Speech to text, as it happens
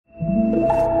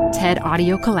TED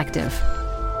Audio Collective.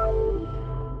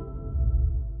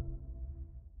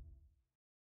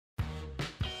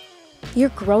 You're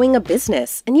growing a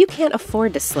business, and you can't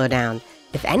afford to slow down.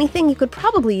 If anything, you could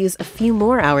probably use a few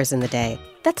more hours in the day.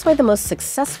 That's why the most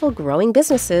successful growing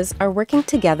businesses are working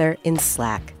together in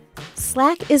Slack.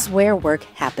 Slack is where work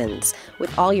happens,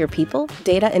 with all your people,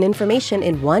 data, and information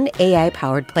in one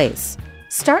AI-powered place.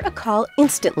 Start a call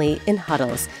instantly in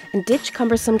huddles and ditch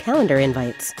cumbersome calendar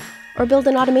invites. Or build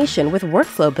an automation with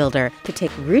Workflow Builder to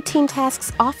take routine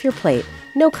tasks off your plate,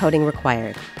 no coding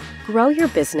required. Grow your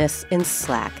business in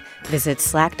Slack. Visit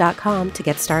slack.com to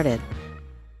get started.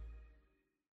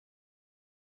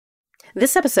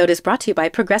 This episode is brought to you by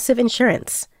Progressive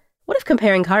Insurance. What if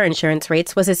comparing car insurance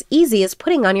rates was as easy as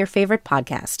putting on your favorite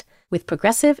podcast? With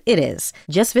Progressive, it is.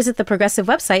 Just visit the Progressive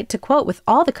website to quote with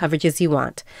all the coverages you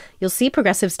want. You'll see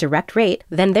Progressive's direct rate,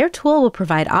 then their tool will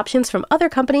provide options from other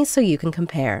companies so you can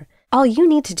compare. All you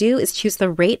need to do is choose the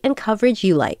rate and coverage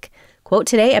you like. Quote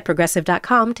today at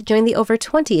Progressive.com to join the over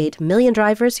 28 million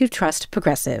drivers who trust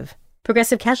Progressive.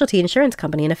 Progressive Casualty Insurance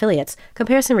Company and Affiliates.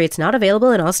 Comparison rates not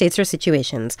available in all states or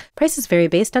situations. Prices vary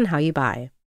based on how you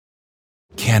buy.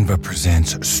 Canva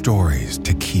presents stories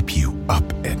to keep you up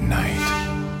at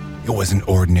night. It was an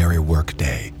ordinary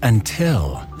workday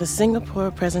until... The Singapore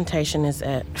presentation is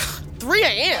at 3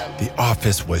 a.m. The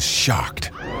office was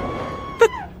shocked. But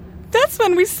that's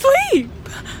when we sleep.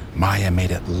 Maya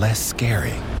made it less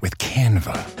scary with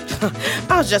Canva.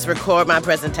 I'll just record my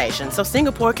presentation so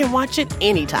Singapore can watch it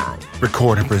anytime.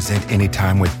 Record and present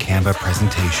anytime with Canva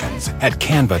presentations at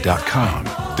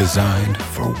canva.com. Designed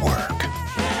for work.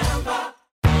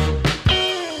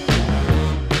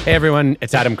 Hey everyone,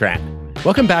 it's Adam Grant.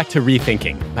 Welcome back to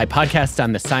Rethinking, my podcast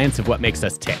on the science of what makes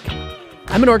us tick.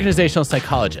 I'm an organizational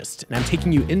psychologist, and I'm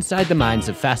taking you inside the minds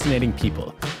of fascinating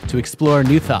people to explore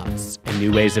new thoughts and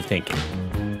new ways of thinking.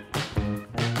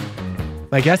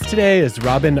 My guest today is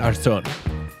Robin Arzón.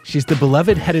 She's the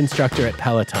beloved head instructor at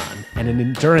Peloton and an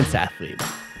endurance athlete.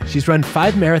 She's run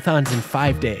 5 marathons in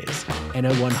 5 days and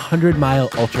a 100-mile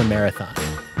ultra-marathon.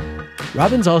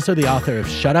 Robin's also the author of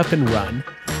Shut Up and Run,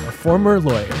 a former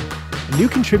lawyer, a new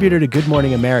contributor to Good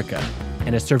Morning America,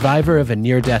 and a survivor of a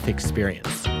near-death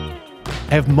experience.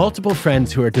 I have multiple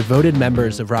friends who are devoted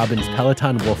members of Robin's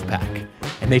Peloton Wolfpack,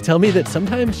 and they tell me that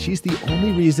sometimes she's the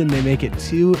only reason they make it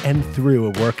to and through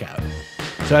a workout.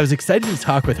 So I was excited to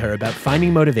talk with her about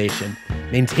finding motivation,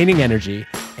 maintaining energy,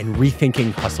 and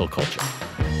rethinking hustle culture.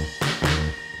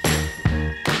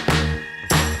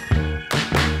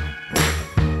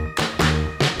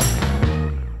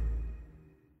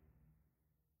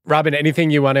 Robin,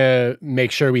 anything you want to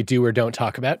make sure we do or don't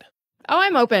talk about? Oh,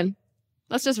 I'm open.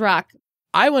 Let's just rock.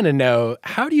 I want to know,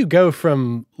 how do you go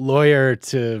from lawyer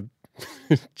to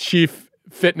chief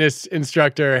fitness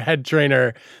instructor, head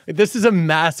trainer? This is a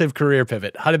massive career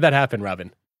pivot. How did that happen,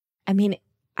 Robin? I mean,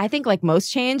 I think like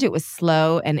most change, it was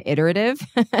slow and iterative.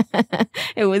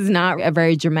 It was not a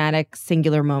very dramatic,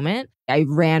 singular moment. I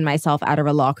ran myself out of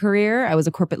a law career. I was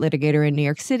a corporate litigator in New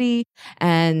York City,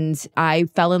 and I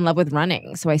fell in love with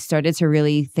running. So I started to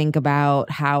really think about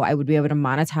how I would be able to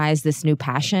monetize this new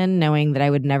passion, knowing that I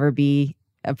would never be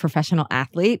a professional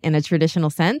athlete in a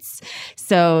traditional sense.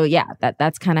 So yeah,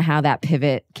 that's kind of how that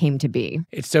pivot came to be.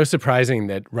 It's so surprising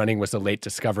that running was a late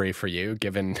discovery for you,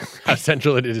 given how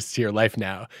central it is to your life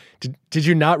now. Did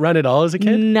you not run at all as a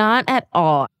kid? Not at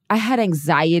all. I had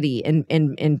anxiety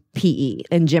in PE,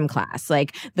 in gym class.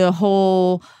 Like the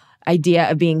whole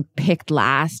idea of being picked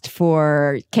last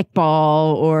for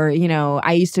kickball, or, you know,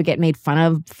 I used to get made fun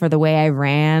of for the way I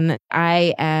ran.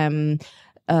 I am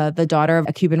the daughter of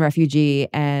a Cuban refugee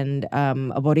and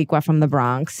a Boricua from the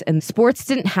Bronx. And sports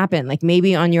didn't happen, like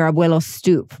maybe on your abuelo's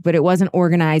stoop, but it wasn't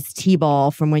organized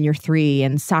t-ball from when you're 3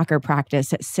 and soccer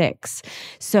practice at 6.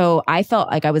 So I felt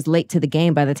like I was late to the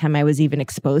game by the time I was even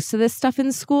exposed to this stuff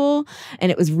in school.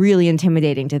 And it was really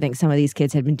intimidating to think some of these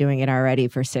kids had been doing it already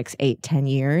for 6, 8, 10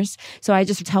 years. So I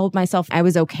just told myself I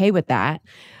was okay with that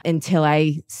until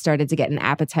I started to get an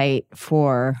appetite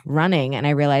for running. And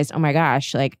I realized, oh my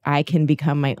gosh, like I can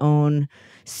become my own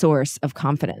source of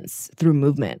confidence through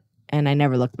movement. And I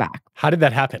never looked back. How did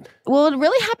that happen? Well, it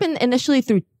really happened initially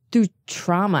through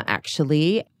trauma,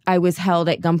 actually. I was held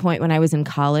at gunpoint when I was in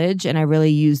college, and I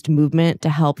really used movement to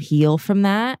help heal from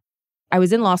that. I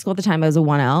was in law school at the time. I was a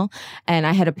 1L, and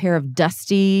I had a pair of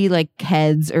dusty like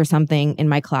heads or something in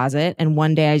my closet. And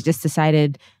one day I just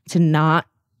decided to not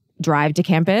drive to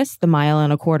campus, the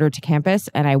 1.25 miles to campus,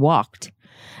 and I walked.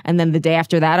 And then the day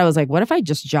after that, I was like, what if I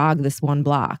just jog this one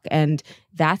block? And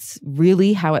that's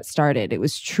really how it started. It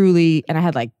was truly, and I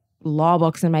had like law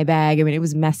books in my bag. I mean, it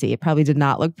was messy. It probably did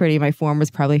not look pretty. My form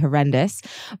was probably horrendous,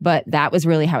 but that was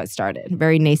really how it started.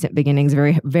 Very nascent beginnings,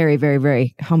 very, very, very,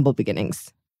 very humble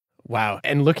beginnings. Wow.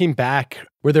 And looking back,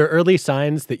 were there early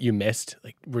signs that you missed?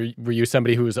 Like, were you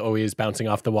somebody who was always bouncing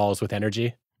off the walls with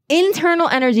energy? Internal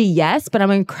energy, yes, but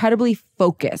I'm incredibly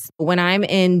focused. When I'm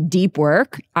in deep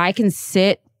work, I can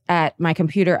sit at my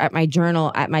computer, at my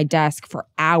journal, at my desk for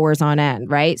hours on end,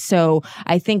 right? So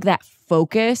I think that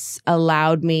focus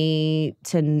allowed me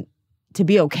to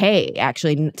be okay,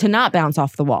 actually, to not bounce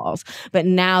off the walls. But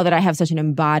now that I have such an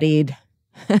embodied,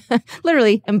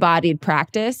 literally embodied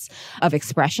practice of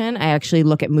expression, I actually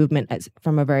look at movement as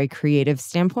from a very creative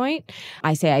standpoint.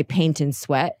 I say I paint and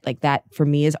sweat, like that for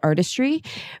me is artistry,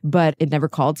 but it never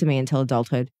called to me until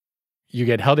adulthood. You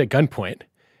get held at gunpoint,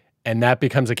 and that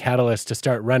becomes a catalyst to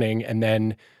start running. And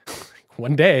then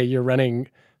one day you're running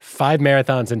 5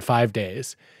 marathons in 5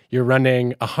 days. You're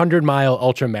running a 100-mile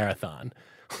ultra marathon.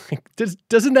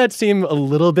 Doesn't that seem a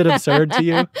little bit absurd to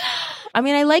you? I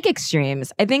mean, I like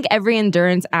extremes. I think every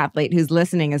endurance athlete who's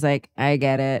listening is like, I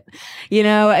get it. You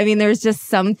know, I mean, there's just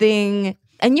something,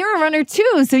 and you're a runner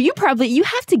too, so you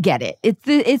have to get it.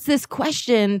 It's this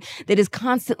question that is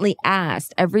constantly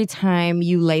asked every time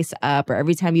you lace up or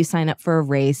every time you sign up for a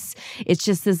race. It's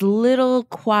just this little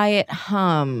quiet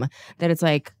hum that it's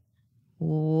like,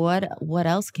 what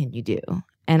else can you do?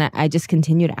 And I just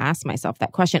continue to ask myself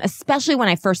that question, especially when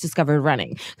I first discovered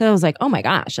running. Because I was like, oh my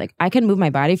gosh, like I can move my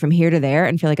body from here to there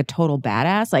and feel like a total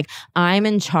badass. Like I'm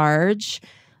in charge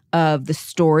of the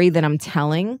story that I'm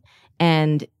telling.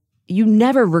 And you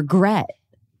never regret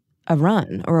a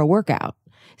run or a workout.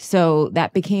 So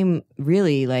that became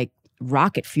really like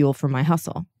rocket fuel for my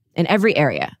hustle in every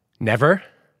area. Never?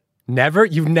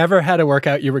 You've never had a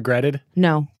workout you regretted?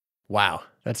 No. Wow,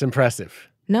 that's impressive.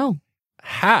 No.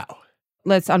 How?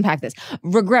 Let's unpack this.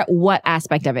 Regret what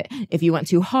aspect of it? If you went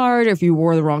too hard, or if you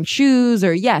wore the wrong shoes,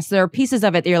 or yes, there are pieces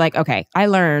of it that you're like, okay, I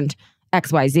learned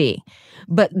X, Y, Z.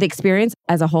 But the experience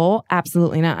as a whole,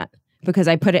 absolutely not. Because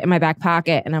I put it in my back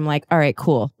pocket and I'm like, all right,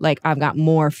 cool. Like I've got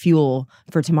more fuel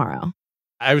for tomorrow.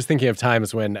 I was thinking of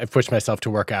times when I pushed myself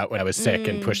to work out when I was sick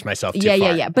and pushed myself too far.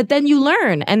 Yeah. But then you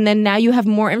learn. And then now you have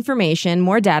more information,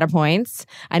 more data points.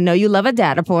 I know you love a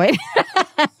data point.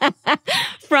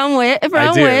 from which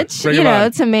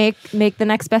to make the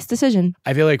next best decision.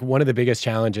 I feel like one of the biggest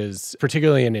challenges,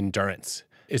 particularly in endurance,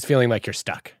 is feeling like you're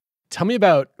stuck. Tell me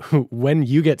about when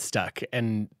you get stuck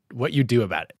and what you do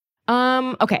about it.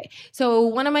 Okay. So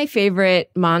one of my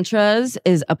favorite mantras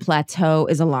is a plateau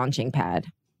is a launching pad.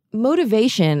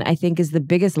 Motivation, I think, is the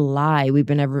biggest lie we've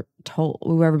ever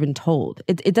been told.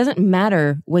 It doesn't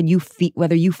matter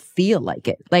whether you feel like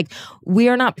it. Like we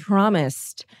are not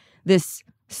promised this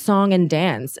song and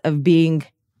dance of being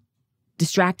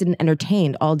distracted and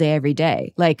entertained all day, every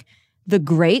day. Like the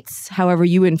greats, however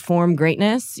you inform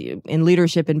greatness in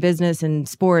leadership, in business, in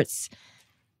sports,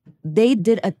 they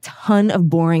did a ton of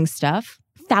boring stuff,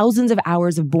 thousands of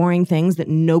hours of boring things that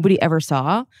nobody ever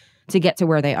saw to get to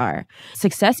where they are.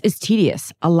 Success is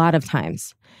tedious a lot of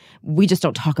times. We just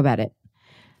don't talk about it.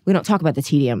 We don't talk about the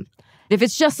tedium. If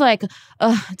it's just like,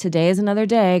 today is another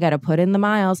day, got to put in the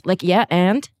miles. Like, yeah,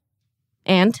 and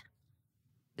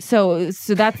so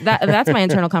that's my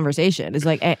internal conversation. Is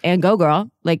like, and go, girl.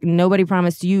 Like nobody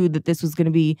promised you that this was going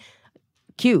to be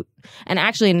cute. And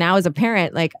actually, now as a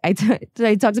parent, like I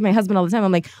talk to my husband all the time.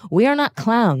 I'm like, we are not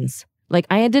clowns. Like,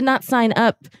 I did not sign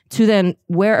up to then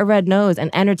wear a red nose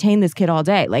and entertain this kid all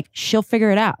day. Like, she'll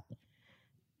figure it out.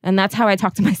 And that's how I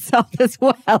talk to myself as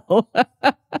well.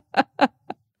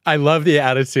 I love the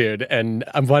attitude, and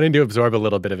I'm wanting to absorb a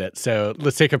little bit of it. So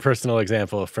let's take a personal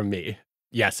example from me.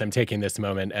 Yes, I'm taking this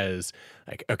moment as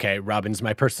like, okay, Robin's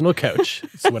my personal coach.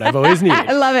 It's what I've always needed.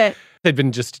 I love it. I'd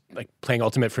been just like playing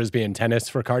ultimate frisbee and tennis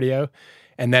for cardio.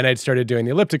 And then I'd started doing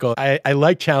the elliptical. I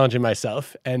like challenging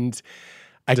myself, and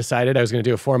I decided I was going to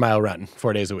do a 4-mile run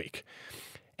 4 days a week.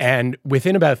 And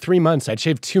within about 3 months, I'd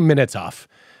shaved 2 minutes off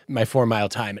my 4-mile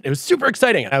time. It was super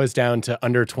exciting. I was down to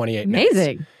under 28 minutes.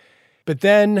 Amazing. But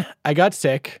then I got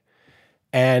sick,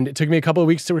 and it took me a couple of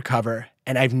weeks to recover,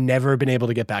 and I've never been able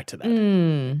to get back to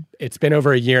that. It's been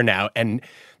over a year now, and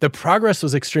the progress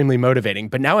was extremely motivating,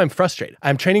 but now I'm frustrated.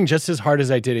 I'm training just as hard as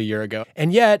I did a year ago,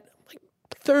 and yet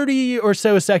 30 or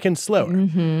so seconds slower.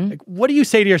 Like, what do you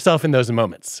say to yourself in those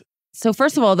moments? So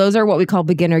first of all, those are what we call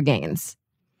beginner gains.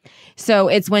 So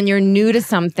it's when you're new to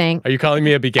something. Are you calling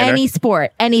me a beginner? Any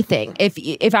sport, anything.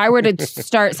 If I were to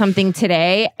start something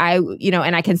today,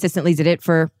 and I consistently did it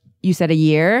for, you said, a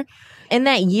year. In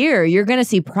that year, you're going to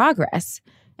see progress,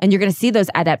 and you're going to see those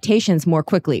adaptations more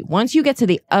quickly. Once you get to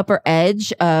the upper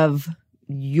edge of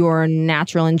your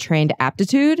natural and trained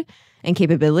aptitude and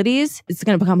capabilities, it's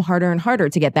going to become harder and harder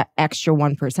to get that extra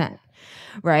 1%,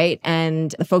 right?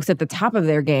 And the folks at the top of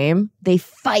their game, they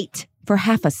fight for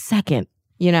half a second,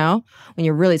 when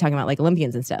you're really talking about like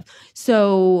Olympians and stuff.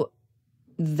 So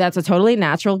that's a totally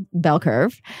natural bell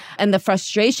curve. And the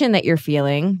frustration that you're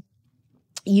feeling,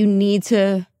 you need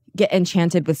to get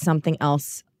enchanted with something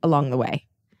else along the way.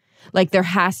 Like there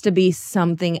has to be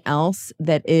something else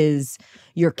that is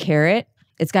your carrot.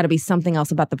 It's got to be something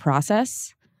else about the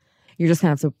process. You're just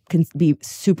going to have to be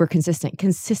super consistent.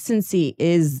 Consistency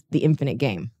is the infinite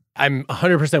game. I'm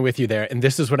 100% with you there. And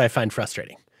this is what I find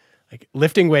frustrating. Like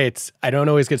lifting weights, I don't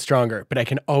always get stronger, but I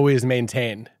can always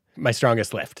maintain my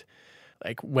strongest lift.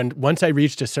 Like once I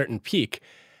reached a certain peak,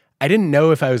 I didn't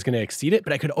know if I was going to exceed it,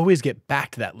 but I could always get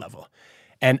back to that level.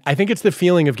 And I think it's the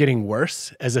feeling of getting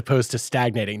worse as opposed to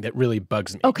stagnating that really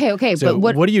bugs me. Okay. So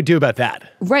but what do you do about that?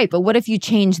 Right. But what if you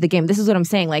change the game? This is what I'm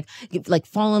saying. Like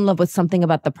fall in love with something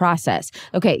about the process.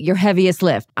 Okay. Your heaviest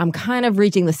lift. I'm kind of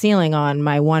reaching the ceiling on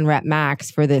my 1 rep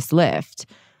max for this lift.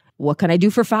 What can I do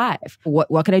for 5?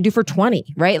 What can I do for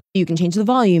 20, right? You can change the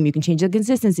volume. You can change the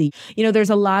consistency.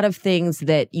 There's a lot of things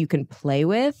that you can play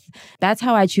with. That's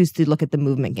how I choose to look at the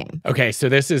movement game. Okay, so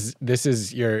this is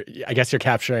I guess you're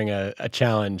capturing a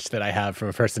challenge that I have from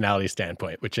a personality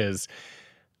standpoint, which is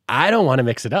I don't want to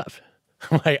mix it up.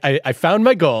 I found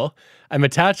my goal. I'm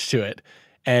attached to it.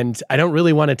 And I don't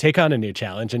really want to take on a new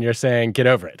challenge. And you're saying, get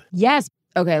over it. Yes.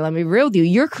 Okay, let me be real with you.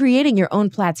 You're creating your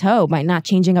own plateau by not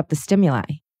changing up the stimuli.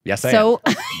 Yes, I am. So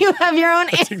you have your own.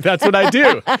 That's what I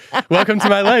do. Welcome to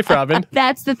my life, Robin.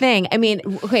 That's the thing. I mean,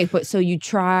 okay, but so you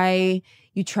try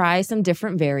some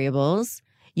different variables.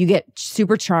 You get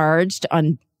supercharged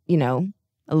on,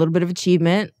 a little bit of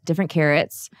achievement, different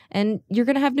carrots, and you're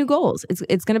going to have new goals.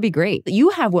 It's going to be great. You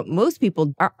have what most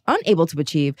people are unable to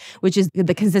achieve, which is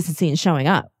the consistency in showing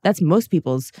up. That's most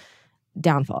people's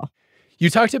downfall.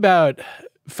 You talked about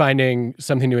finding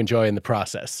something to enjoy in the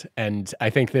process. And I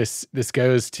think this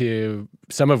goes to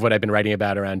some of what I've been writing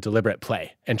about around deliberate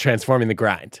play and transforming the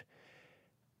grind.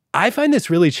 I find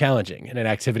this really challenging in an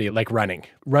activity like running.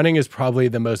 Running is probably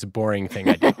the most boring thing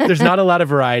I do. There's not a lot of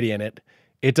variety in it.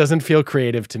 It doesn't feel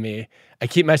creative to me. I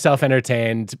keep myself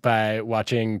entertained by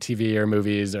watching TV or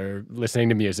movies or listening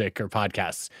to music or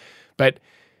podcasts. But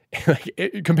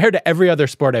compared to every other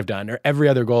sport I've done or every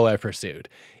other goal I've pursued,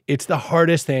 it's the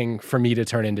hardest thing for me to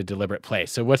turn into deliberate play.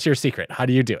 So what's your secret? How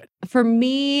do you do it? For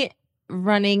me,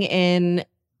 running in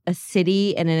a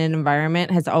city and in an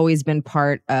environment has always been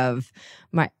part of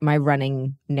my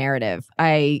running narrative.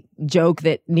 I joke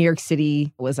that New York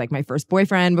City was like my first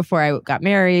boyfriend before I got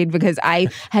married because I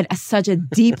had such a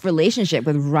deep relationship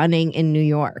with running in New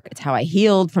York. It's how I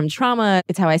healed from trauma.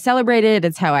 It's how I celebrated.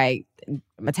 It's how I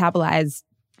metabolized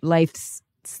life's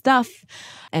stuff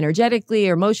energetically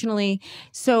or emotionally.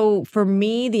 So for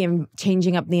me,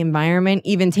 changing up the environment,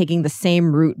 even taking the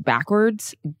same route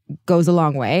backwards, goes a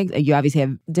long way. You obviously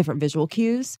have different visual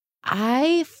cues.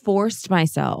 I forced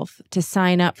myself to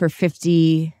sign up for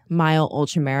 50-mile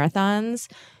ultra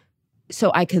marathons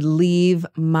so I could leave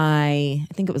I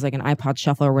think it was like an iPod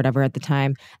Shuffle or whatever at the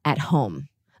time, at home.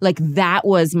 Like that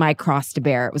was my cross to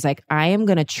bear. It was like, I am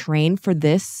going to train for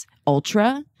this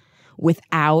ultra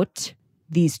without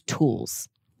these tools.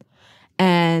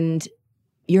 And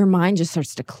your mind just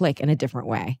starts to click in a different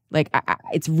way. Like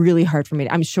it's really hard for me.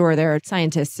 I'm sure there are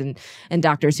scientists and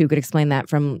doctors who could explain that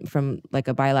from like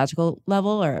a biological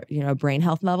level or, a brain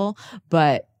health level.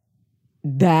 But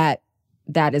that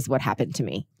is what happened to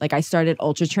me. Like I started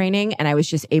ultra training and I was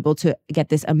just able to get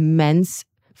this immense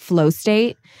flow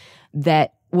state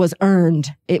that was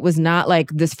earned. It was not like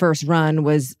this first run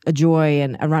was a joy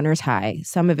and a runner's high.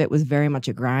 Some of it was very much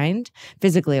a grind.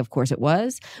 Physically, of course, it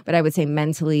was. But I would say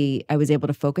mentally, I was able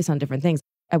to focus on different things.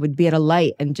 I would be at a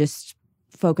light and just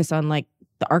focus on like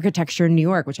the architecture in New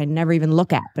York, which I never even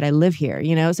look at, but I live here,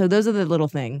 So those are the little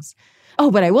things.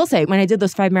 Oh, but I will say, when I did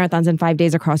those 5 marathons in 5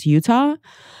 days across Utah,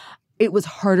 it was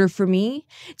harder for me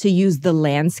to use the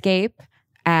landscape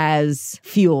as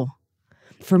fuel.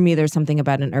 For me, there's something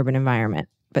about an urban environment.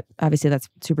 But obviously that's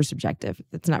super subjective.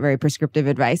 It's not very prescriptive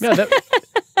advice.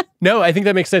 No, I think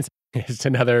that makes sense. It's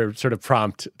another sort of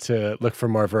prompt to look for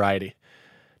more variety,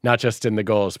 not just in the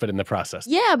goals, but in the process.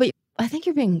 Yeah, but I think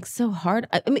you're being so hard.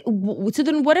 I mean, so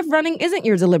then what if running isn't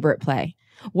your deliberate play?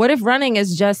 What if running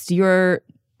is just your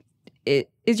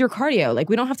cardio? Like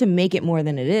we don't have to make it more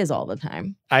than it is all the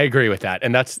time. I agree with that.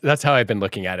 And that's how I've been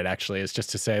looking at it actually, is just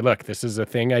to say, look, this is a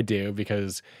thing I do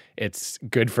because it's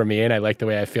good for me and I like the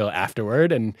way I feel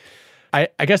afterward. And I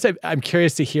guess I'm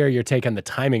curious to hear your take on the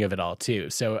timing of it all too.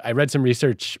 So I read some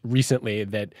research recently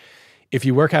that if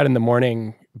you work out in the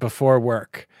morning before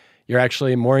work, you're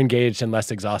actually more engaged and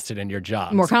less exhausted in your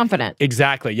job. More confident.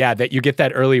 Exactly. Yeah. That you get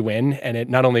that early win, and it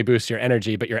not only boosts your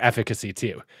energy, but your efficacy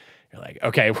too. You're like,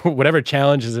 okay, whatever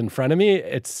challenge is in front of me,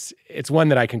 it's one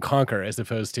that I can conquer as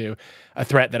opposed to a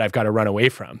threat that I've got to run away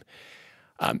from.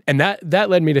 And that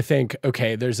led me to think,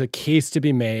 okay, there's a case to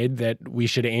be made that we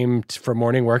should aim for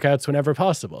morning workouts whenever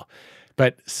possible.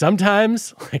 But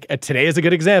sometimes, like today is a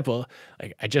good example,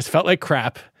 like I just felt like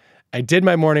crap. I did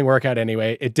my morning workout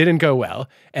anyway. It didn't go well.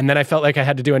 And then I felt like I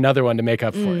had to do another one to make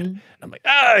up for it. And I'm like,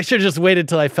 I should have just waited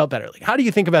till I felt better. Like, how do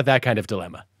you think about that kind of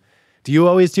dilemma? Do you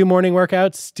always do morning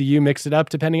workouts? Do you mix it up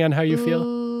depending on how you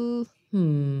feel?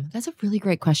 That's a really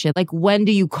great question. Like, when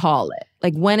do you call it?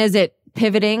 Like, when is it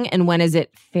pivoting and when is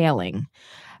it failing?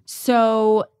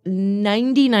 So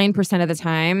 99% of the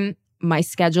time, my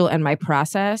schedule and my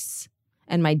process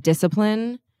and my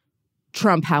discipline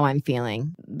trump how I'm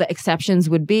feeling. The exceptions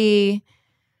would be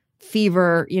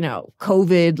fever,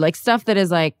 COVID, like stuff that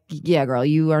is like, yeah, girl,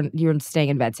 you're staying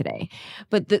in bed today.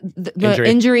 But the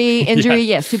injury,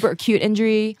 yeah, super acute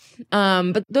injury.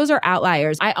 But those are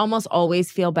outliers. I almost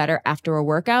always feel better after a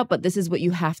workout, but this is what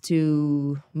you have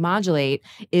to modulate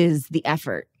is the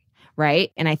effort,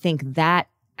 right? And I think that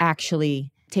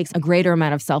actually takes a greater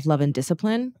amount of self-love and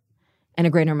discipline and a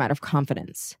greater amount of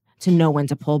confidence to know when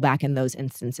to pull back in those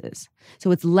instances. So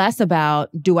it's less about,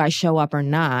 do I show up or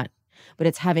not? But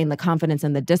it's having the confidence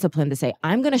and the discipline to say,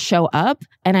 I'm going to show up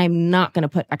and I'm not going to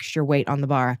put extra weight on the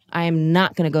bar. I am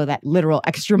not going to go that literal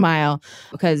extra mile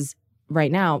because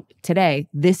right now, today,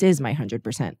 this is my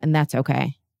 100% and that's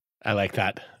okay. I like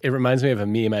that. It reminds me of a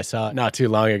meme I saw not too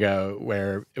long ago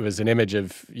where it was an image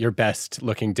of your best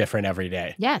looking different every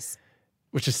day. Yes.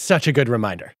 Which is such a good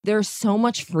reminder. There's so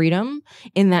much freedom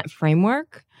in that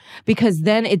framework because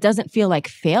then it doesn't feel like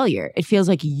failure. It feels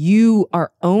like you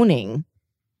are owning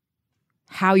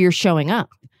how you're showing up.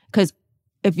 Because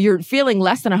if you're feeling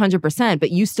less than 100%,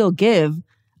 but you still give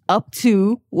up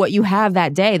to what you have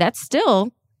that day, that's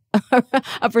still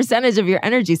a percentage of your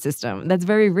energy system. That's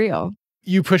very real.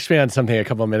 You pushed me on something a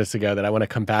couple of minutes ago that I want to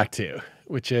come back to,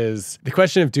 which is the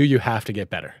question of, do you have to get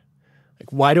better?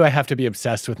 Like, why do I have to be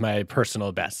obsessed with my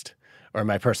personal best or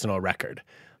my personal record?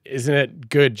 Isn't it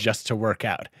good just to work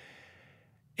out?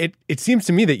 It seems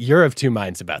to me that you're of two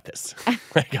minds about this.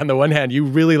 Like, on the one hand, you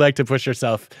really like to push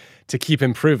yourself to keep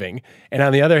improving. And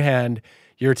on the other hand,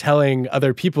 you're telling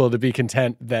other people to be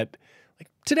content that, like,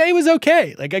 today was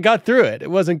okay. Like, I got through it.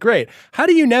 It wasn't great. How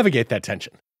do you navigate that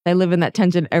tension? I live in that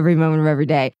tension every moment of every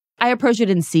day. I approach it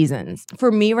in seasons.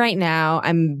 For me right now,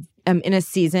 I'm in a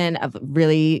season of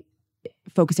really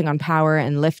focusing on power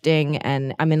and lifting,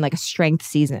 and I'm in like a strength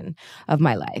season of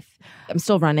my life. I'm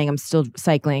still running, I'm still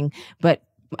cycling, but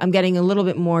I'm getting a little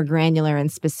bit more granular and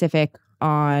specific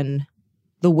on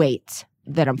the weight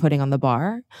that I'm putting on the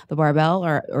barbell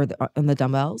or on the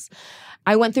dumbbells.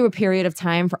 I went through a period of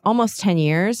time for almost 10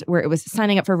 years where it was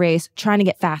signing up for a race, trying to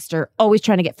get faster, always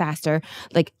trying to get faster,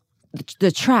 like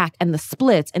the track and the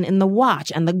splits and in the watch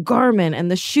and the Garmin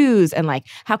and the shoes and like,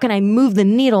 how can I move the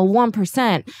needle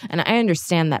 1%? And I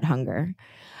understand that hunger,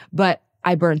 but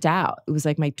I burnt out. It was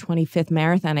like my 25th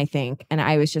marathon, I think. And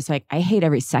I was just like, I hate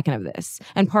every second of this.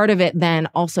 And part of it then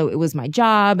also, it was my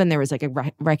job and there was like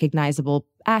a recognizable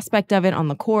aspect of it on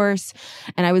the course.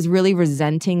 And I was really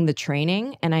resenting the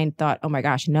training. And I thought, oh my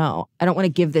gosh, no, I don't want to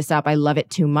give this up. I love it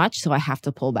too much. So I have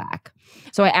to pull back.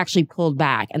 So I actually pulled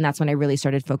back. And that's when I really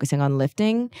started focusing on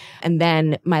lifting. And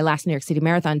then my last New York City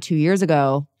Marathon 2 years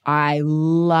ago, I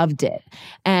loved it.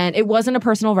 And it wasn't a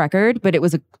personal record, but it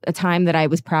was a time that I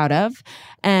was proud of.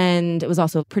 And it was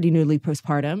also pretty newly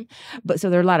postpartum. But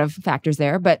so there are a lot of factors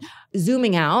there. But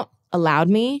zooming out allowed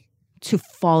me to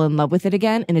fall in love with it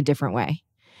again in a different way.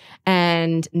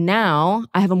 And now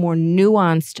I have a more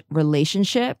nuanced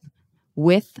relationship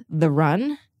with the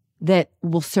run that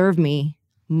will serve me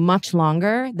much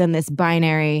longer than this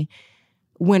binary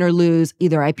win or lose,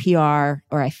 either I PR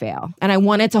or I fail. And I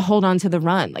wanted to hold on to the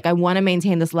run. Like, I want to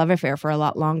maintain this love affair for a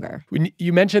lot longer. When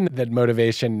you mentioned that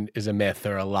motivation is a myth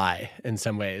or a lie in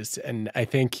some ways, and I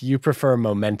think you prefer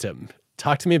momentum.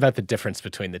 Talk to me about the difference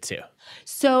between the two.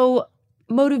 So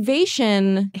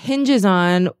motivation hinges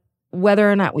on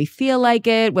whether or not we feel like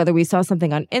it, whether we saw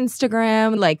something on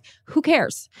Instagram, like, who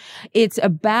cares? It's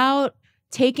about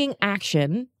taking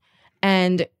action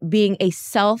and being a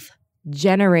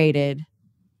self-generated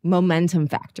momentum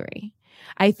factory.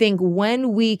 I think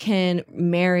when we can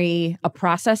marry a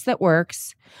process that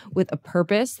works with a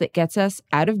purpose that gets us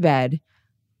out of bed,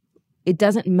 it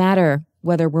doesn't matter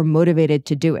whether we're motivated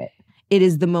to do it. It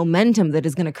is the momentum that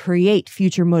is going to create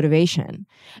future motivation.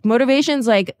 Motivation's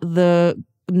like the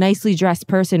nicely dressed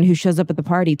person who shows up at the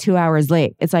party 2 hours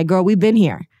late. It's like, girl, we've been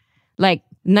here. Like,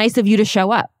 nice of you to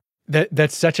show up.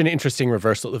 That's such an interesting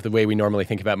reversal of the way we normally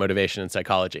think about motivation in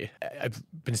psychology. I've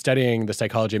been studying the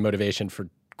psychology of motivation for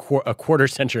a quarter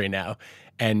century now,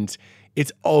 and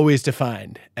it's always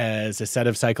defined as a set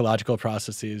of psychological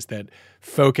processes that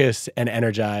focus and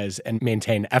energize and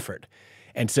maintain effort.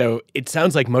 And so it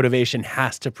sounds like motivation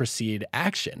has to precede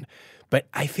action. But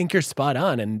I think you're spot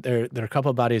on, and there are a couple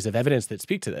of bodies of evidence that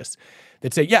speak to this,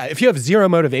 that say, yeah, if you have zero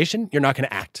motivation, you're not going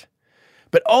to act.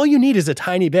 But all you need is a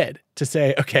tiny bit to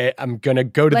say, okay, I'm going to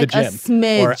go to the gym. A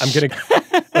smidge. Or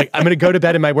I'm going to go to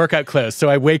bed in my workout clothes. So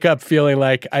I wake up feeling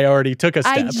like I already took a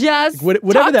step. I just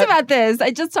talked about this.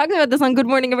 I just talked about this on Good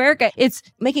Morning America. It's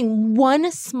making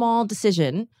one small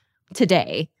decision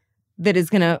today that is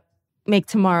going to make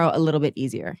tomorrow a little bit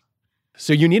easier.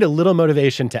 So you need a little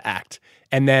motivation to act.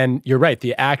 And then you're right,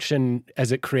 the action,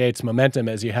 as it creates momentum,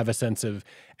 as you have a sense of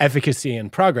efficacy and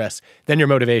progress, then your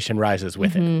motivation rises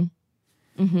with it.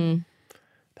 Mm-hmm.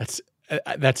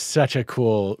 That's such a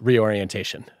cool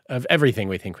reorientation of everything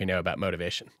we think we know about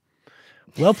motivation.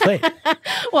 Well played.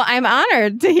 Well, I'm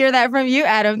honored to hear that from you,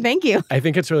 Adam. Thank you. I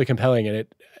think it's really compelling, and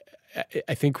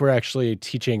I think we're actually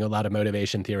teaching a lot of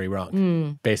motivation theory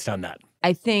wrong based on that.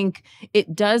 I think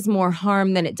it does more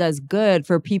harm than it does good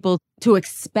for people to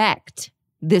expect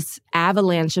this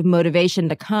avalanche of motivation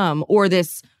to come or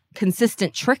this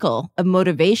consistent trickle of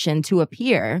motivation to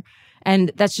appear.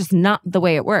 And that's just not the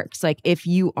way it works. Like, if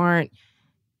you aren't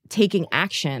taking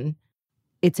action,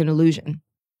 it's an illusion.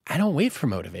 I don't wait for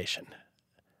motivation.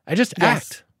 I just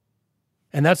act.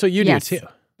 And that's what you do too.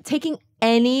 Taking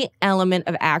any element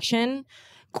of action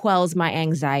quells my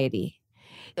anxiety.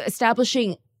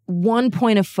 Establishing one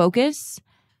point of focus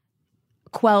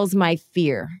quells my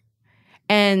fear.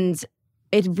 And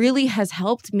it really has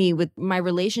helped me with my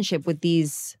relationship with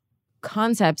these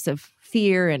concepts of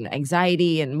fear and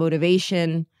anxiety and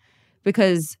motivation,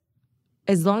 because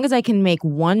as long as I can make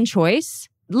one choice,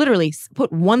 literally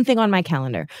put one thing on my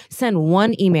calendar, send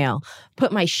one email,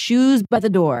 put my shoes by the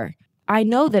door, I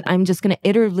know that I'm just going to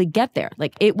iteratively get there.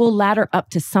 Like, it will ladder up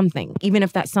to something, even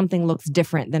if that something looks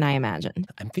different than I imagined.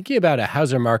 I'm thinking about a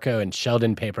Hauser Marco and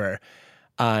Sheldon paper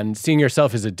on seeing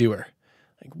yourself as a doer.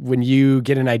 Like, when you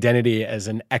get an identity as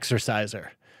an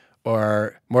exerciser,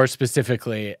 or more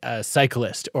specifically, a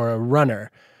cyclist or a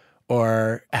runner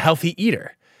or a healthy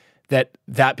eater,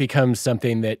 that becomes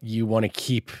something that you want to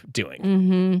keep doing.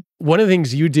 Mm-hmm. One of the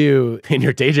things you do in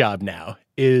your day job now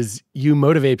is you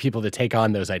motivate people to take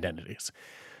on those identities.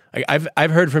 Like,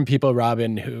 I've heard from people,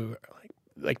 Robin, who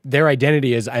like their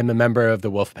identity is, I'm a member of the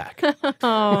wolf pack.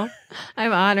 Oh,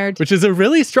 I'm honored. Which is a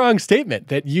really strong statement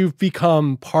that you've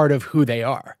become part of who they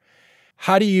are.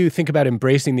 How do you think about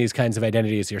embracing these kinds of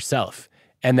identities yourself?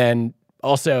 And then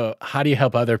also, how do you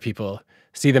help other people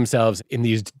see themselves in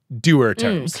these doer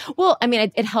terms? Well, I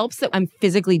mean, it helps that I'm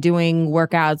physically doing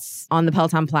workouts on the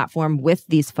Peloton platform with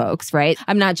these folks, right?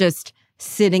 I'm not just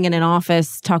sitting in an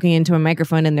office talking into a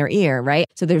microphone in their ear, right?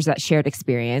 So there's that shared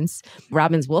experience.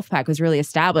 Robin's Wolfpack was really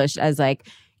established as like,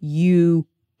 you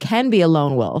can be a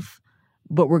lone wolf,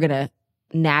 but we're going to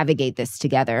navigate this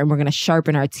together and we're going to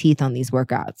sharpen our teeth on these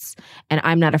workouts. And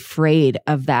I'm not afraid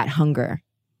of that hunger.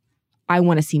 I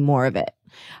want to see more of it.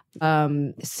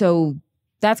 So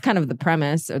that's kind of the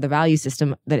premise or the value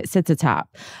system that it sits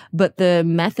atop. But the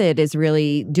method is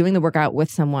really doing the workout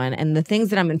with someone. And the things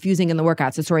that I'm infusing in the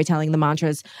workouts, the storytelling, the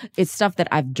mantras, it's stuff that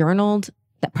I've journaled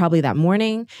probably that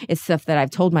morning. It's stuff that I've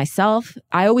told myself.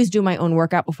 I always do my own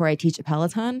workout before I teach at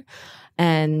Peloton.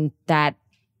 And that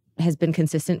has been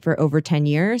consistent for over 10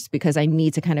 years because I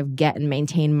need to kind of get and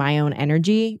maintain my own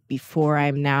energy before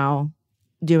I'm now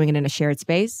doing it in a shared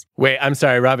space. Wait, I'm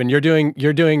sorry, Robin, you're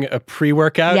doing a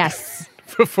pre-workout? Yes.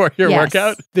 Before your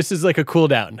workout? This is like a cool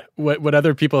down. What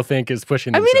other people think is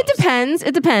pushing themselves. I mean, it depends.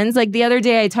 It depends. Like the other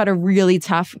day I taught a really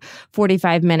tough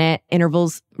 45-minute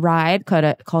intervals ride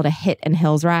called a hit and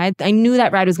hills ride. I knew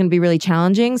that ride was going to be really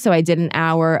challenging, so I did an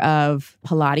hour of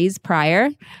Pilates prior.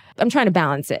 I'm trying to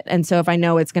balance it. And so if I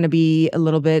know it's going to be a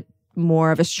little bit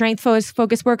more of a strength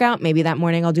focused workout, maybe that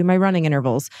morning I'll do my running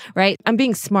intervals, right? I'm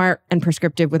being smart and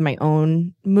prescriptive with my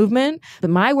own movement, but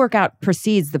my workout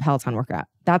precedes the Peloton workout.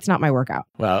 That's not my workout.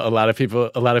 Well, a lot of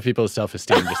people's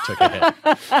self-esteem just took a hit.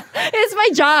 It's my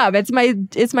job.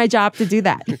 It's my job to do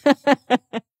that.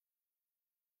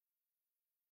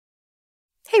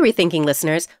 Hey, Rethinking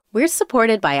listeners, we're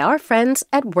supported by our friends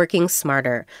at Working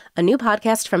Smarter, a new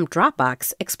podcast from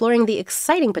Dropbox exploring the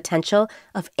exciting potential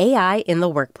of AI in the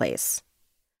workplace.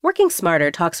 Working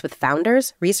Smarter talks with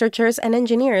founders, researchers, and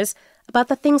engineers about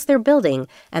the things they're building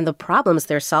and the problems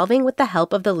they're solving with the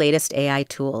help of the latest AI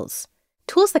tools.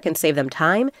 tools that can save them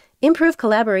time, improve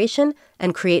collaboration,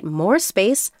 and create more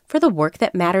space for the work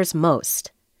that matters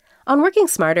most. On Working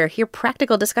Smarter, hear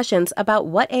practical discussions about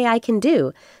what AI can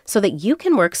do so that you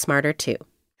can work smarter too.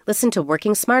 Listen to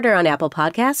Working Smarter on Apple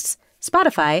Podcasts,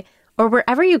 Spotify, or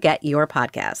wherever you get your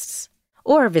podcasts.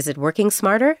 Or visit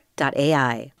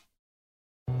workingsmarter.ai.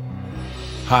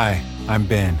 Hi, I'm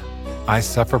Ben. I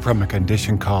suffer from a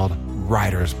condition called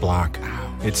writer's block.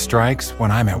 It strikes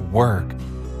when I'm at work.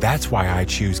 That's why I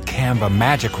choose Canva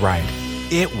Magic Write.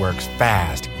 It works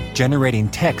fast, generating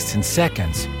text in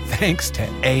seconds, thanks to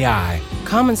AI.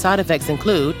 Common side effects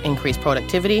include increased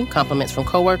productivity, compliments from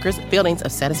coworkers, feelings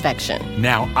of satisfaction.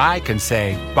 Now I can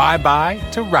say bye-bye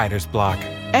to writer's block.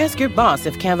 Ask your boss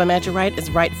if Canva Magic Write is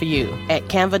right for you at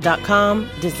canva.com,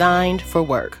 designed for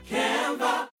work.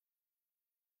 All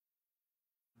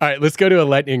right, let's go to a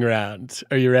lightning round.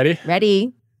 Are you ready?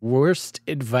 Ready? Worst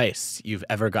advice you've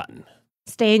ever gotten?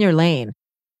 Stay in your lane.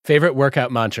 Favorite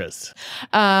workout mantras?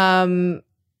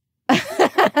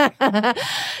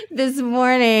 This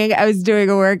morning I was doing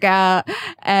a workout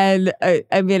and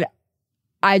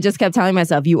I just kept telling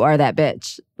myself, you are that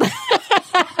bitch. What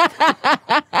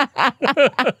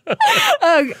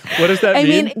does that mean? I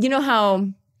mean, you know how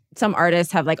some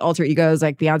artists have like alter egos,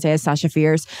 like Beyonce has Sasha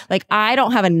Fierce. Like I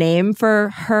don't have a name for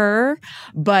her,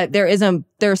 but there's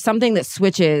something that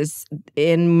switches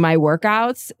in my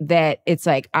workouts that it's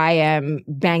like I am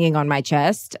banging on my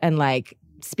chest and like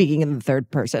speaking in the third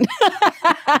person.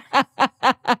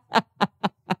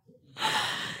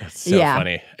 That's so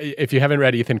funny. If you haven't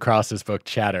read Ethan Kross's book,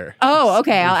 Chatter. Oh,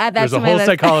 okay. I'll add that to my list.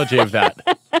 There's a whole psychology of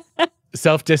that.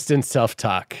 Self-distance,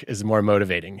 self-talk is more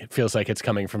motivating. It feels like it's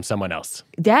coming from someone else.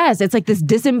 Yes, it's like this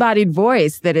disembodied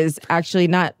voice that is actually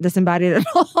not disembodied at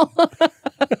all.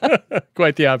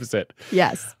 Quite the opposite.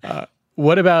 Yes.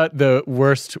 What about the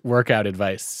worst workout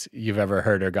advice you've ever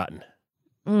heard or gotten?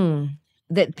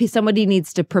 That somebody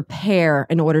needs to prepare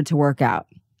in order to work out.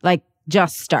 Like,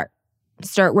 just start.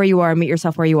 Start where you are, meet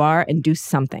yourself where you are, and do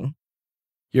something.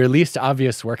 Your least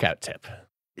obvious workout tip?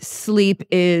 Sleep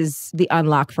is the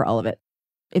unlock for all of it.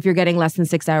 If you're getting less than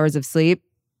 6 hours of sleep,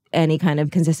 any kind of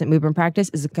consistent movement practice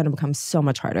is going to become so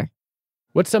much harder.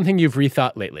 What's something you've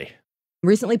rethought lately?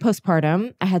 Recently,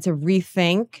 postpartum, I had to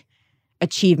rethink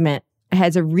achievement. I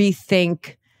had to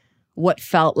rethink what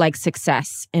felt like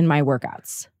success in my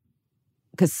workouts.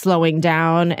 Because slowing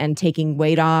down and taking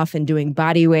weight off and doing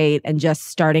body weight and just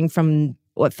starting from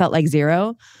what felt like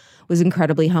zero was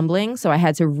incredibly humbling. So I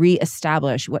had to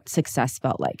reestablish what success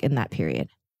felt like in that period.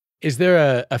 Is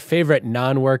there a favorite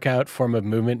non-workout form of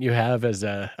movement you have as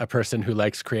a person who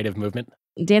likes creative movement?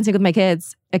 Dancing with my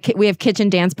kids. We have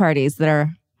kitchen dance parties that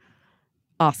are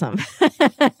awesome.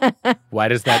 Why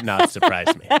does that not surprise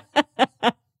me?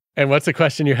 And what's the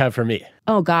question you have for me?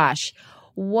 Oh, gosh.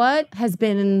 What has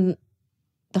been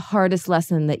the hardest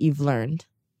lesson that you've learned?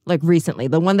 Like recently,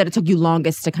 the one that it took you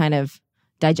longest to kind of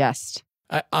digest?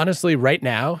 Honestly, right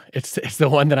now, it's the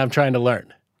one that I'm trying to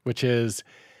learn, which is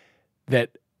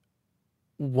that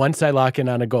once I lock in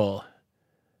on a goal,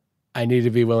 I need to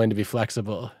be willing to be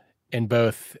flexible in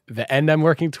both the end I'm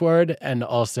working toward and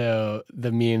also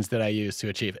the means that I use to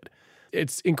achieve it.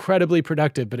 It's incredibly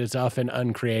productive, but it's often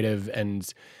uncreative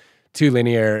and too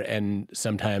linear and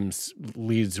sometimes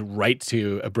leads right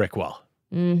to a brick wall.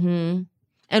 Mm-hmm.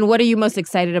 And what are you most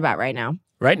excited about right now?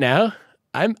 Right now,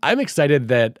 I'm excited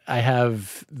that I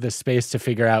have the space to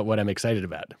figure out what I'm excited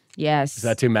about. Yes. Is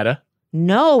that too meta?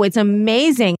 No, it's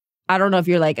amazing. I don't know if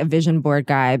you're like a vision board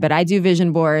guy, but I do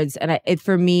vision boards. And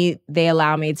for me, they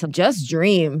allow me to just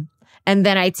dream. And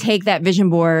then I take that vision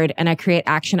board and I create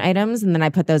action items. And then I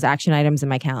put those action items in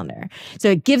my calendar.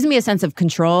 So it gives me a sense of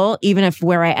control, even if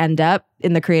where I end up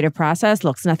in the creative process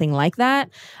looks nothing like that.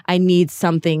 I need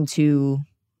something to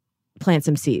plant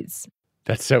some seeds.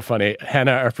 That's so funny.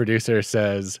 Hannah, our producer,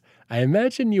 says, I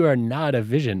imagine you are not a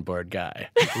vision board guy.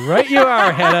 Right you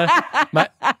are, Hannah.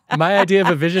 My idea of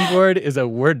a vision board is a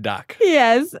Word doc.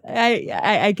 Yes,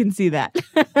 I can see that.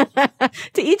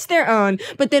 To each their own.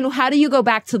 But then how do you go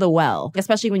back to the well?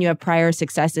 Especially when you have prior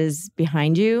successes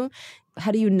behind you.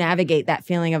 How do you navigate that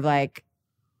feeling of like,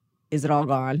 is it all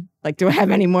gone? Like, do I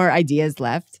have any more ideas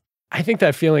left? I think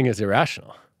that feeling is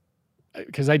irrational.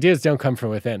 Because ideas don't come from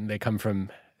within. They come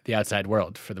from the outside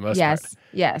world for the most part.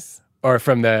 Yes. Or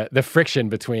from the friction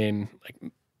between like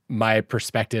my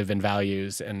perspective and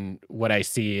values and what I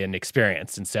see and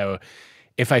experience. And so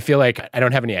if I feel like I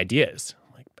don't have any ideas,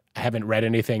 like I haven't read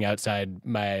anything outside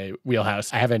my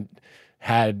wheelhouse, I haven't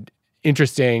had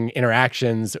interesting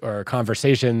interactions or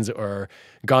conversations or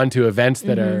gone to events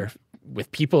that are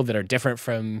with people that are different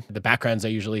from the backgrounds I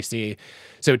usually see.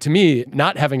 So to me,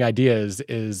 not having ideas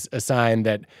is a sign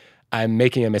that I'm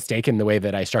making a mistake in the way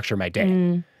that I structure my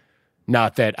day,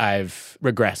 not that I've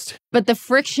regressed. But the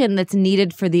friction that's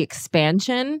needed for the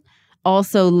expansion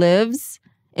also lives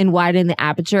in widening the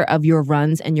aperture of your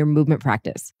runs and your movement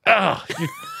practice. Oh, you're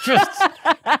just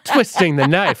twisting the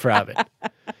knife, Robin.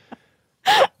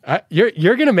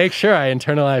 You're going to make sure I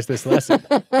internalize this lesson.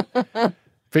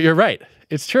 But you're right.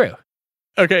 It's true.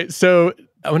 Okay, so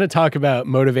I want to talk about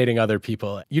motivating other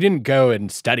people. You didn't go and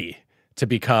study to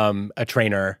become a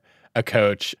trainer, a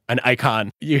coach, an icon.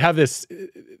 You have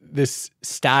this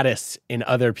status in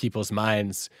other people's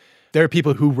minds. There are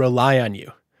people who rely on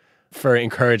you for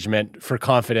encouragement, for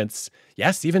confidence.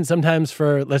 Yes, even sometimes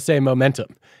for, let's say,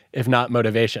 momentum, if not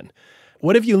motivation.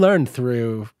 What have you learned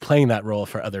through playing that role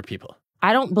for other people?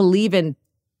 I don't believe in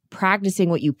practicing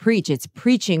what you preach. It's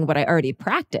preaching what I already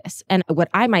practice. And what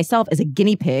I myself, as a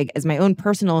guinea pig, as my own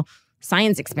personal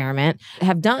science experiment,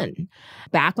 have done.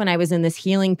 Back when I was in this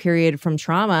healing period from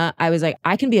trauma, I was like,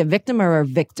 I can be a victim or a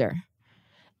victor.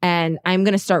 And I'm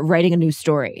going to start writing a new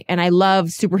story. And I love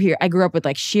superhero. I grew up with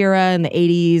like She-Ra in the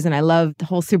 80s, and I love the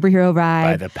whole superhero vibe.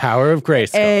 By the power of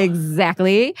Grayskull.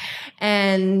 Exactly.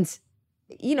 And,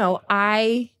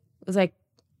 I was like,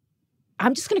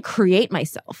 I'm just going to create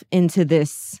myself into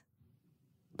this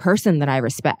person that I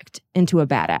respect, into a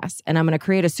badass. And I'm going to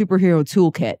create a superhero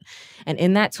toolkit. And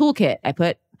in that toolkit, I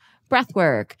put breath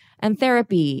work and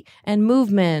therapy and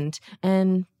movement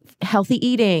and healthy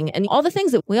eating and all the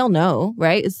things that we all know,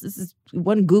 right? This is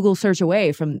one Google search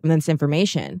away from this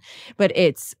information. But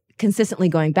it's consistently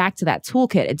going back to that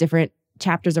toolkit at different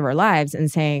chapters of our lives and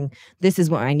saying, this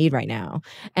is what I need right now.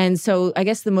 And so I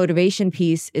guess the motivation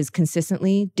piece is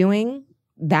consistently doing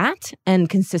that and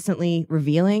consistently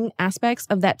revealing aspects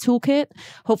of that toolkit,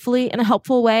 hopefully in a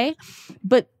helpful way.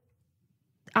 But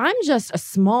I'm just a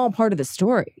small part of the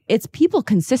story. It's people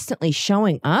consistently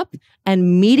showing up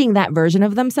and meeting that version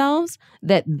of themselves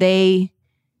that they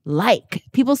like.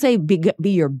 People say be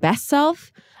your best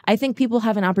self. I think people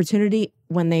have an opportunity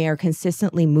when they are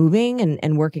consistently moving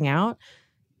and working out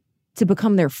to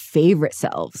become their favorite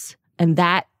selves. And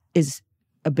that is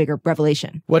a bigger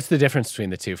revelation. What's the difference between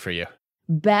the two for you?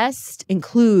 Best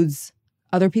includes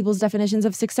other people's definitions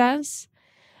of success.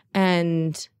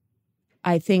 And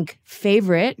I think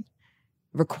favorite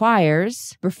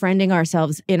requires befriending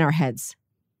ourselves in our heads.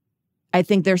 I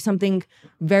think there's something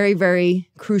very, very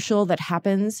crucial that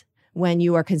happens when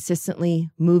you are consistently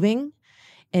moving,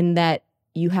 in that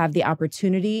you have the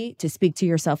opportunity to speak to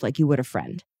yourself like you would a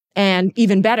friend. And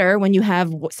even better, when you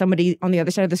have somebody on the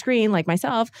other side of the screen, like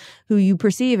myself, who you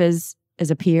perceive as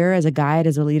a peer, as a guide,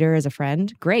 as a leader, as a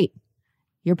friend. Great.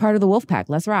 You're part of the wolf pack.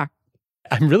 Let's rock.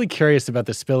 I'm really curious about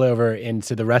the spillover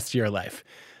into the rest of your life.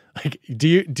 Like,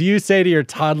 do you say to your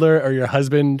toddler or your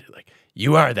husband, like,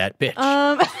 you are that bitch?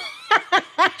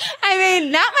 I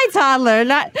mean, not my toddler,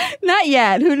 not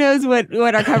yet. Who knows what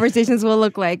our conversations will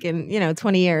look like in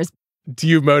 20 years. Do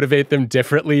you motivate them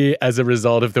differently as a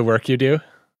result of the work you do?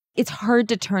 It's hard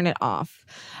to turn it off.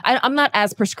 I'm not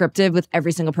as prescriptive with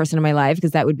every single person in my life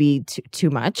because that would be too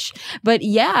much. But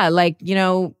yeah,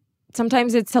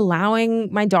 sometimes it's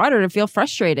allowing my daughter to feel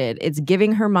frustrated. It's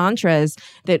giving her mantras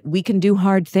that we can do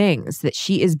hard things, that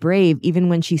she is brave even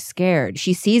when she's scared.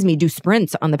 She sees me do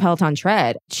sprints on the Peloton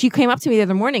tread. She came up to me the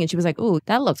other morning and she was like, "Ooh,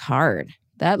 that looked hard."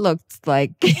 That looked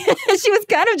like she was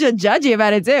kind of just judgy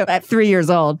about it too at 3 years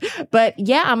old. But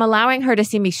yeah, I'm allowing her to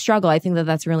see me struggle. I think that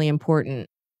that's really important.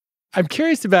 I'm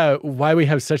curious about why we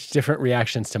have such different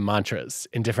reactions to mantras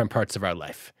in different parts of our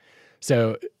life.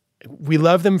 So we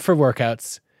love them for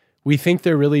workouts. We think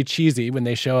they're really cheesy when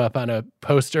they show up on a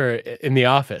poster in the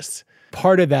office.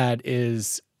 Part of that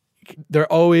is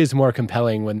they're always more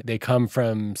compelling when they come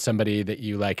from somebody that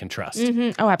you like and trust.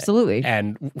 Mm-hmm. Oh, absolutely.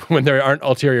 And when there aren't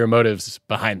ulterior motives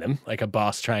behind them, like a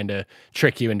boss trying to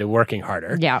trick you into working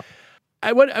harder. Yeah.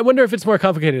 I wonder if it's more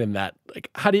complicated than that. Like,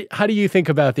 how do you think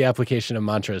about the application of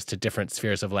mantras to different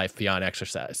spheres of life beyond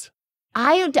exercise?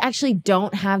 I actually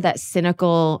don't have that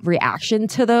cynical reaction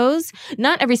to those.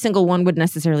 Not every single one would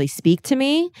necessarily speak to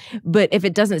me, but if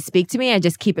it doesn't speak to me, I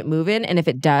just keep it moving. And if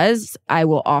it does, I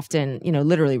will often,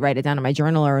 literally write it down in my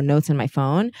journal or notes in my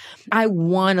phone. I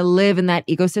want to live in that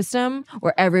ecosystem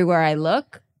where everywhere I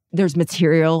look, there's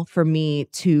material for me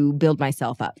to build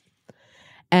myself up.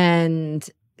 And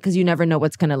because you never know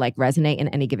what's going to resonate in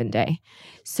any given day.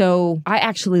 So I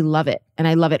actually love it. And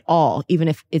I love it all, even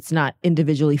if it's not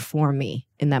individually for me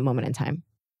in that moment in time.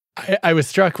 I was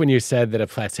struck when you said that a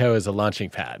plateau is a launching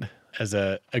pad as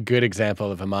a good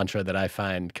example of a mantra that I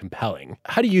find compelling.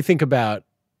 How do you think about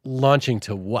launching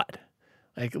to what?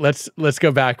 Like, let's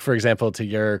go back, for example, to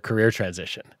your career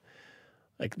transition.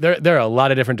 Like, there are a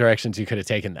lot of different directions you could have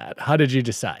taken that. How did you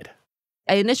decide?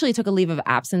 I initially took a leave of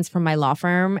absence from my law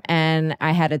firm, and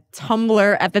I had a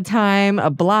Tumblr at the time, a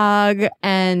blog,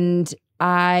 and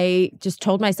I just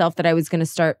told myself that I was going to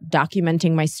start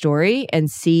documenting my story and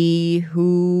see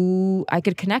who I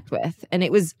could connect with. And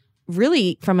it was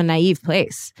really from a naive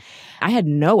place. I had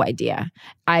no idea.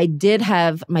 I did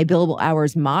have my billable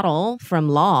hours model from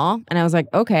law, and I was like,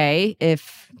 okay,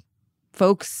 if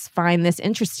folks find this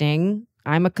interesting,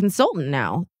 I'm a consultant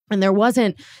now. And there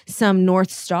wasn't some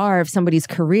North Star of somebody's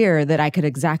career that I could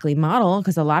exactly model,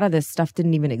 because a lot of this stuff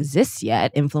didn't even exist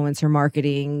yet. Influencer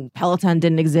marketing, Peloton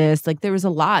didn't exist. Like, there was a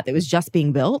lot that was just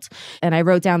being built. And I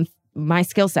wrote down my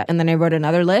skill set. And then I wrote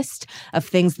another list of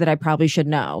things that I probably should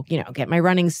know, get my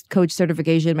running coach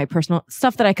certification, my personal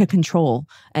stuff that I could control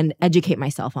and educate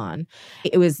myself on.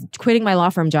 It was quitting my law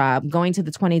firm job, going to the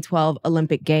 2012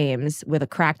 Olympic Games with a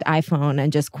cracked iPhone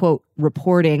and just, quote,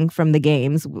 reporting from the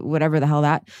games, whatever the hell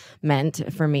that meant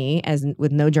for me, as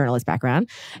with no journalist background.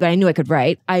 But I knew I could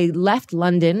write. I left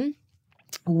London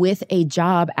with a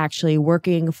job actually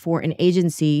working for an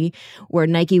agency where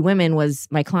Nike Women was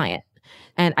my client.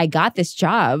 And I got this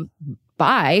job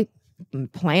by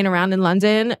playing around in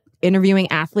London,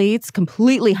 interviewing athletes,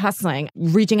 completely hustling,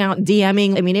 reaching out,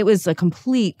 DMing. I mean, it was a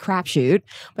complete crapshoot.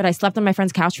 But I slept on my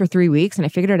friend's couch for 3 weeks and I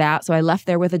figured it out. So I left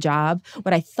there with a job,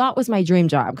 what I thought was my dream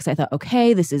job, because I thought,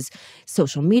 okay, this is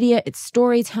social media, it's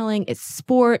storytelling, it's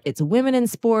sport, it's women in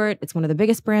sport, it's one of the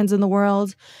biggest brands in the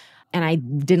world. And I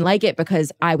didn't like it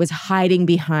because I was hiding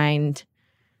behind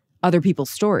other people's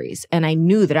stories. And I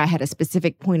knew that I had a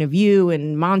specific point of view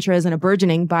and mantras and a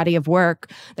burgeoning body of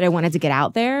work that I wanted to get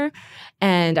out there.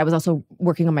 And I was also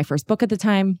working on my first book at the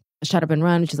time, Shut Up and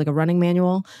Run, which is like a running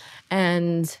manual.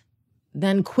 And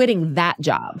then quitting that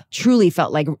job truly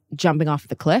felt like jumping off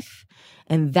the cliff.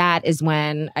 And that is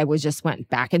when I went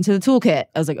back into the toolkit.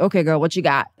 I was like, okay, girl, what you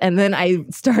got? And then I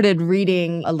started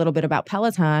reading a little bit about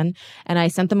Peloton, and I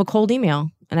sent them a cold email.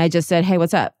 And I just said, hey,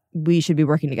 what's up? We should be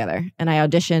working together. And I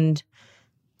auditioned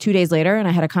 2 days later, and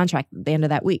I had a contract at the end of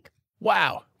that week.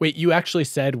 Wow. Wait, you actually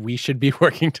said we should be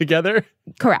working together?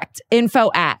 Correct.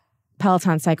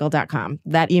 info@pelotoncycle.com.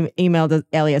 That email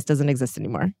alias doesn't exist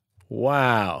anymore.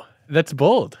 Wow. That's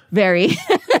bold. Very.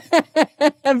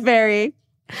 Very.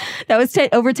 That was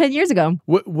over 10 years ago.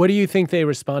 What do you think they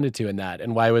responded to in that?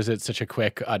 And why was it such a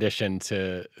quick audition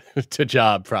to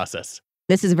job process?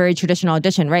 This is a very traditional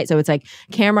audition, right? So it's like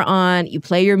camera on, you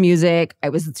play your music. I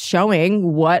was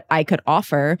showing what I could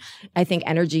offer. I think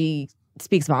energy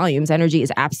speaks volumes. Energy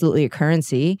is absolutely a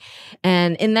currency.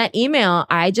 And in that email,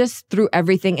 I just threw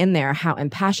everything in there, how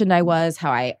impassioned I was,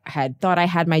 how I had thought I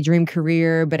had my dream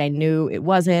career, but I knew it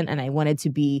wasn't. And I wanted to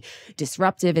be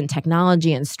disruptive in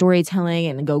technology and storytelling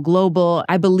and go global.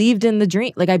 I believed in the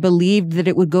dream. Like, I believed that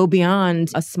it would go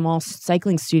beyond a small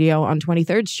cycling studio on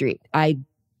 23rd Street. I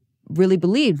really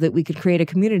believed that we could create a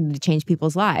community to change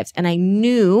people's lives. And I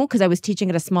knew, because I was teaching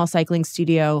at a small cycling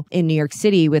studio in New York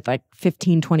City with like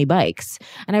 15, 20 bikes.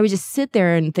 And I would just sit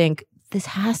there and think, this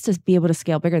has to be able to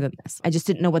scale bigger than this. I just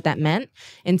didn't know what that meant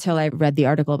until I read the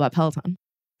article about Peloton.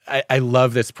 I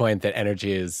love this point that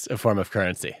energy is a form of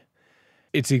currency.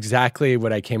 It's exactly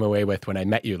what I came away with when I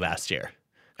met you last year.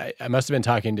 I must have been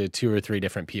talking to 2 or 3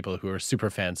 different people who are super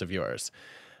fans of yours.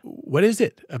 What is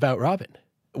it about Robin?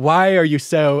 Why are you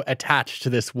so attached to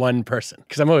this one person?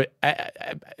 Because I'm like,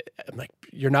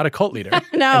 you're not a cult leader.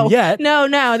 No, and yet, no.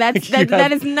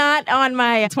 That is not on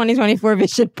my 2024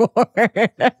 vision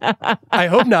board. I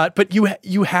hope not. But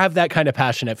you have that kind of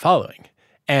passionate following,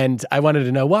 and I wanted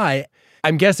to know why.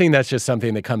 I'm guessing that's just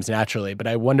something that comes naturally, but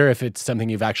I wonder if it's something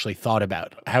you've actually thought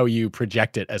about, how you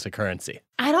project it as a currency.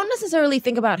 I don't necessarily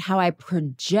think about how I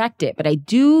project it, but I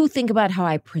do think about how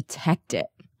I protect it.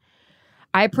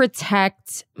 I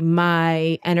protect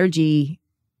my energy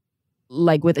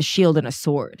like with a shield and a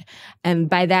sword. And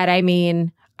by that, I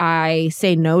mean, I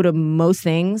say no to most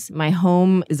things. My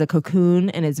home is a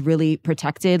cocoon and is really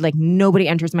protected. Like, nobody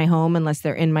enters my home unless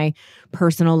they're in my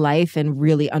personal life and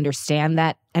really understand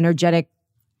that energetic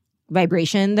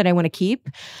vibration that I want to keep.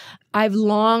 I've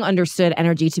long understood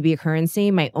energy to be a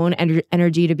currency, my own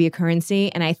energy to be a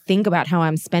currency. And I think about how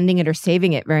I'm spending it or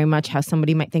saving it very much how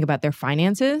somebody might think about their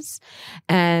finances.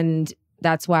 And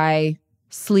that's why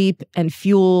sleep and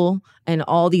fuel and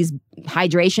all these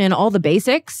hydration, all the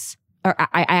basics,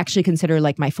 I actually consider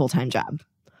like my full-time job.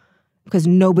 Because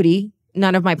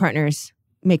none of my partners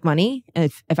make money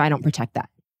if I don't protect that.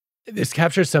 This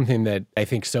captures something that I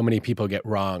think so many people get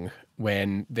wrong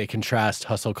when they contrast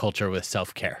hustle culture with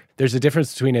self-care. There's a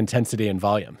difference between intensity and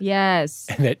volume. Yes.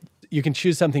 And that you can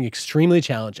choose something extremely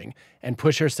challenging and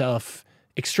push yourself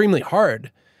extremely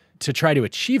hard to try to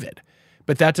achieve it.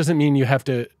 But that doesn't mean you have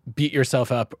to beat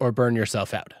yourself up or burn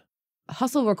yourself out.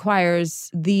 Hustle requires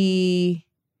the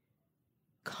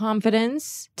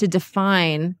confidence to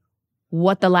define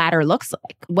what the ladder looks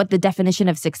like, what the definition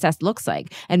of success looks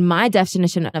like. And my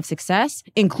definition of success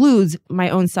includes my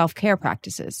own self-care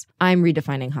practices. I'm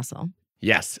redefining hustle.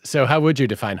 Yes. So how would you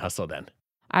define hustle then?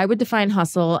 I would define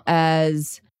hustle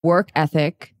as work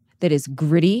ethic that is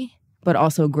gritty, but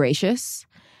also gracious.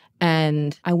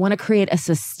 And I want to create a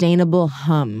sustainable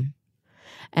hum.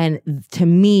 And to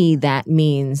me, that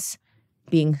means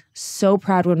being so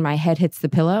proud when my head hits the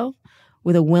pillow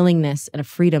with a willingness and a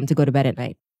freedom to go to bed at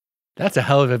night. That's a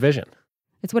hell of a vision.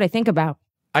 It's what I think about.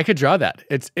 I could draw that.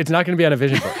 It's not going to be on a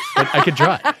vision board, but I could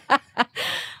draw it.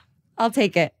 I'll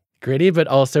take it. Gritty, but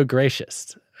also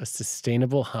gracious. A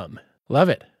sustainable hum. Love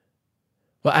it.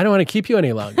 Well, I don't want to keep you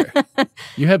any longer.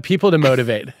 You have people to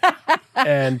motivate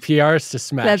and PRs to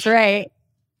smash. That's right.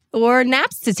 Or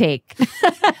naps to take.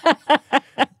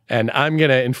 And I'm going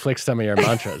to inflict some of your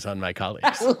mantras on my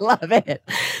colleagues. Love it.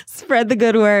 Spread the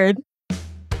good word.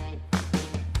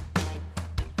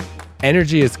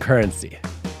 Energy is currency.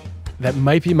 That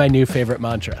might be my new favorite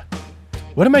mantra.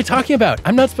 What am I talking about?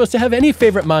 I'm not supposed to have any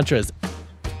favorite mantras.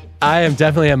 I am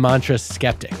definitely a mantra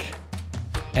skeptic.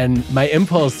 And my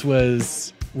impulse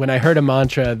was, when I heard a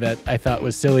mantra that I thought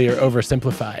was silly or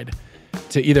oversimplified,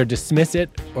 to either dismiss it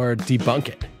or debunk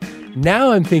it.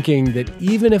 Now I'm thinking that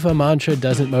even if a mantra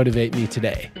doesn't motivate me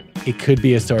today, it could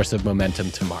be a source of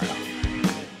momentum tomorrow.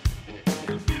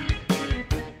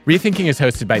 Rethinking is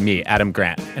hosted by me, Adam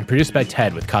Grant, and produced by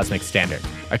Ted with Cosmic Standard.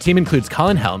 Our team includes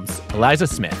Colin Helms, Eliza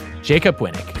Smith, Jacob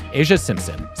Winnick, Asia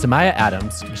Simpson, Samaya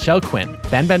Adams, Michelle Quinn,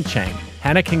 Ben Chang,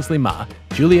 Hannah Kingsley Ma,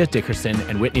 Julia Dickerson,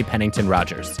 and Whitney Pennington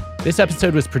Rogers. This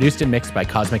episode was produced and mixed by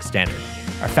Cosmic Standard.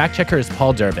 Our fact checker is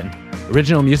Paul Durbin.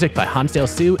 Original music by Hansdale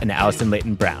Sue and Allison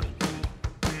Leighton Brown.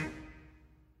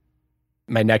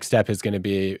 My next step is going to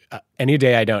be any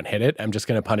day I don't hit it, I'm just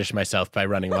going to punish myself by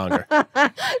running longer.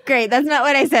 Great. That's not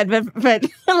what I said, but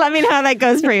let me know how that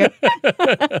goes for you.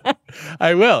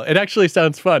 I will. It actually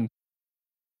sounds fun.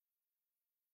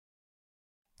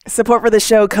 Support for the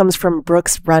show comes from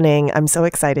Brooks Running. I'm so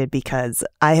excited because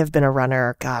I have been a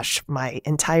runner, my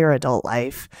entire adult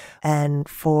life. And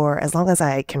for as long as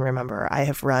I can remember, I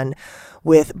have run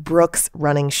with Brooks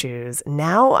running shoes.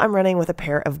 Now I'm running with a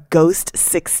pair of Ghost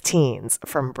 16s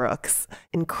from Brooks.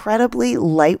 Incredibly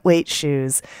lightweight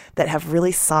shoes that have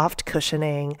really soft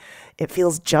cushioning. It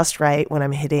feels just right when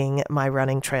I'm hitting my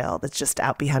running trail that's just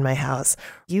out behind my house.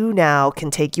 You now can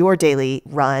take your daily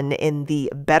run in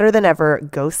the better than ever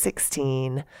Ghost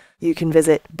 16. You can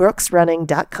visit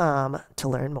brooksrunning.com to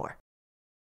learn more.